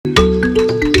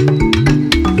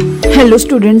Hello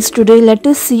students, today let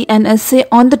us see an essay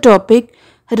on the topic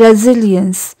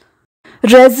resilience.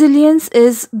 Resilience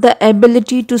is the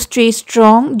ability to stay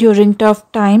strong during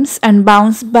tough times and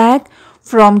bounce back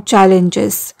from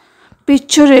challenges.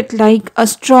 Picture it like a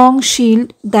strong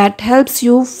shield that helps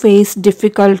you face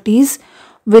difficulties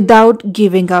without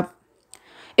giving up.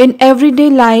 In everyday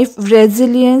life,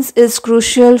 resilience is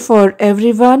crucial for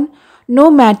everyone, no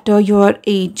matter your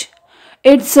age.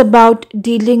 It's about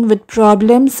dealing with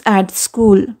problems at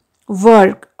school,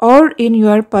 work, or in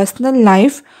your personal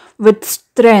life with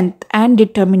strength and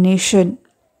determination.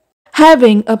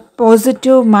 Having a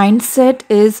positive mindset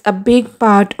is a big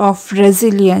part of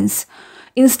resilience.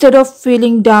 Instead of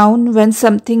feeling down when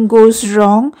something goes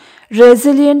wrong,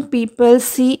 resilient people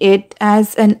see it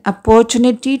as an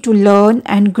opportunity to learn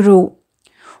and grow.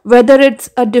 Whether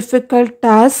it's a difficult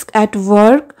task at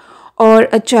work or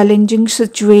a challenging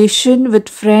situation with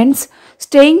friends,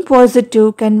 staying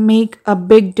positive can make a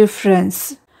big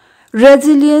difference.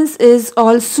 Resilience is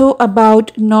also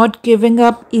about not giving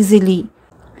up easily.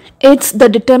 It's the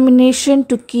determination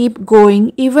to keep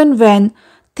going even when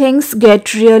things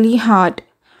get really hard.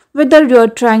 Whether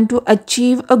you're trying to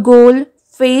achieve a goal,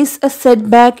 face a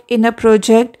setback in a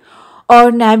project,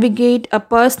 or navigate a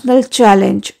personal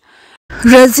challenge,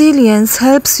 resilience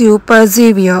helps you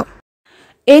persevere.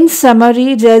 In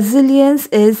summary, resilience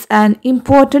is an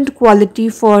important quality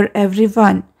for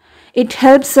everyone. It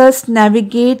helps us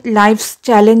navigate life's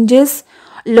challenges,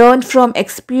 learn from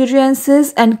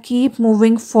experiences, and keep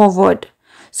moving forward.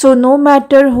 So, no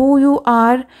matter who you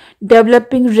are,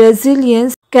 developing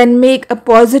resilience can make a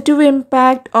positive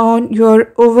impact on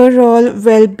your overall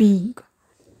well being.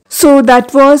 So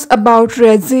that was about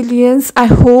resilience. I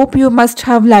hope you must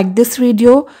have liked this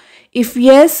video. If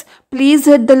yes, please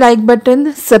hit the like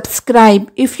button, subscribe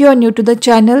if you are new to the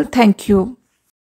channel. Thank you.